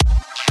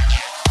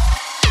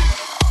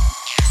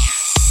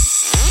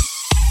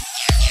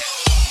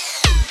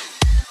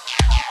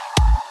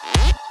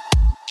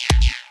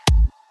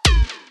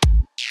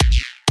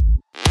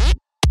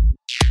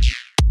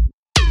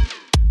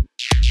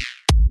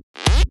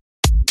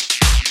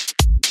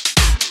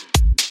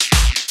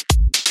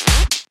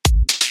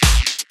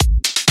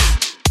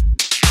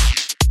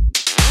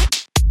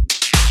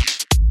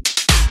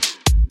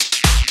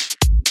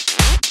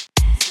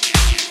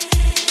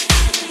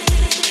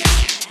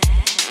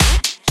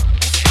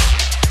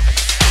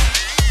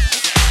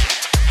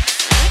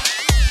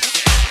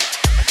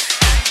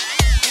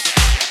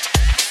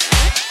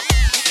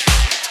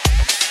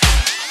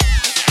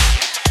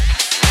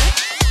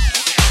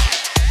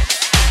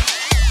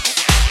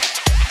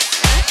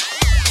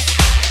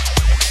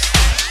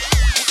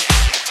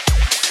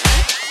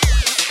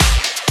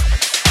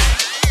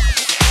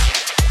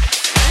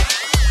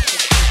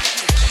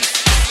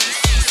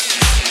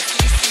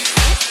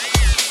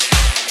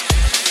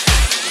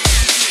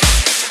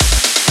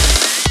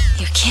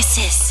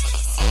kisses.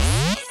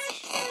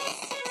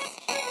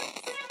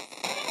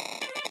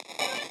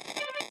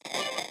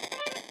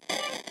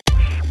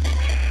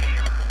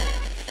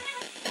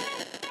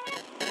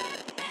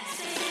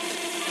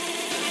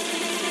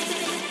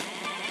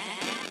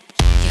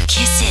 Your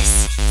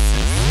kisses.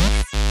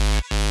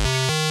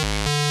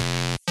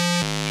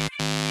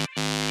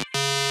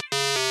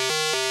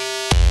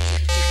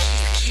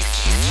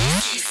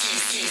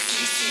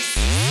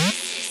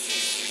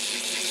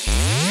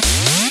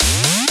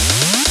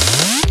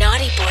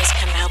 Naughty boys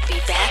come out, be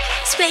bad.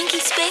 Spanky,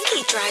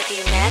 spanky, drive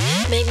you mad.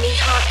 Make me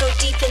hot, go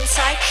deep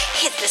inside.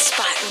 Hit the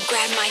spot and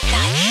grab my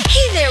thigh.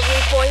 Hey there,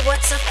 rude boy,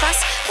 what's the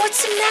fuss?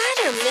 What's the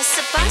matter, miss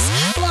a bus?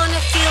 Wanna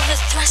feel the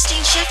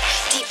thrusting shift?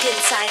 Deep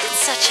inside,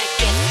 it's such a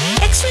gift.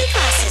 X-ray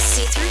glasses,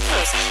 see-through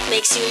clothes.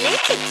 Makes you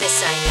naked,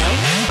 this I know.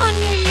 On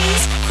your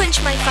knees, quench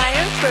my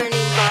fire.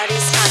 Burning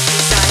bodies, hot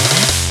desire.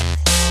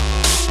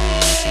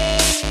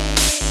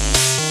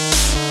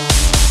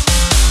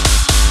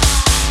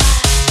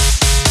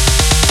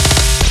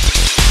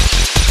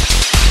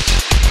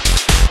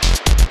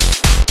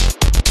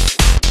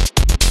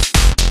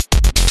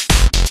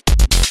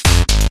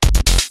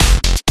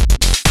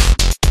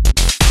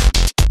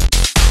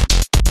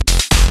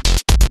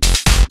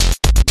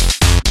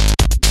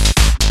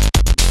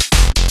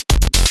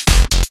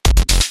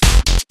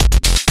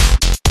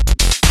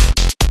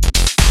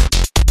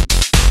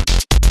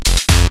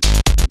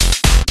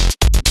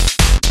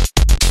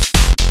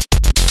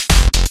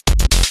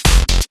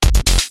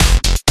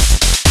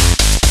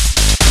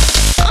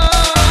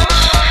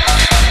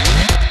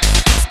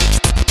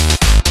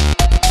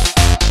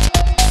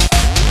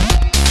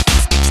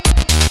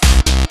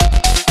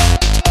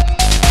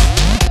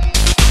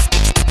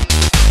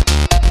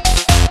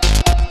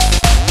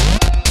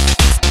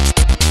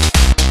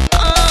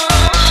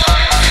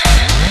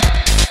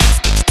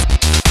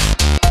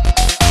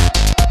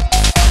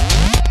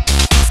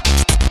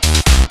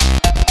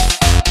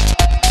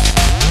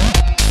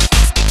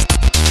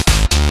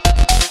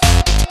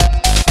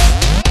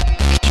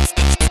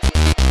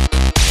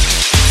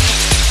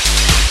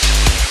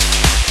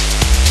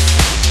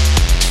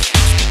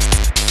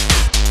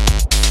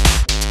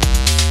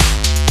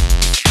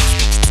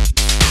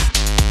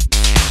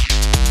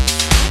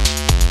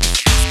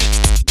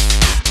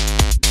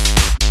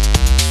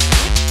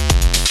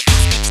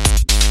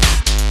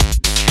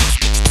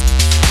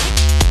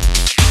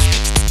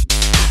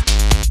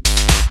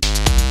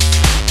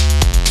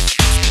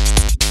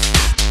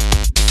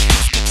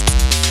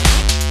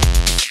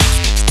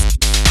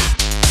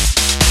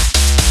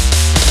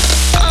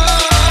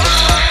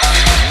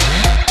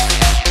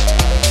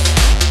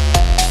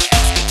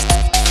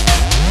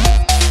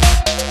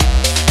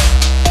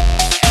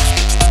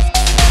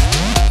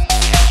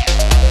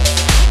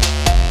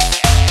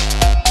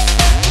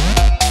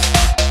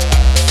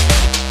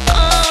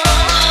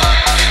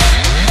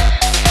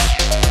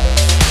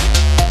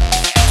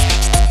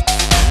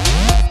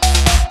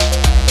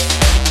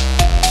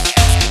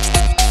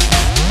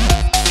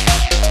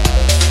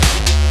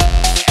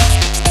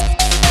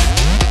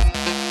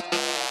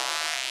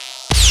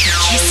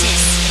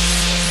 Kisses.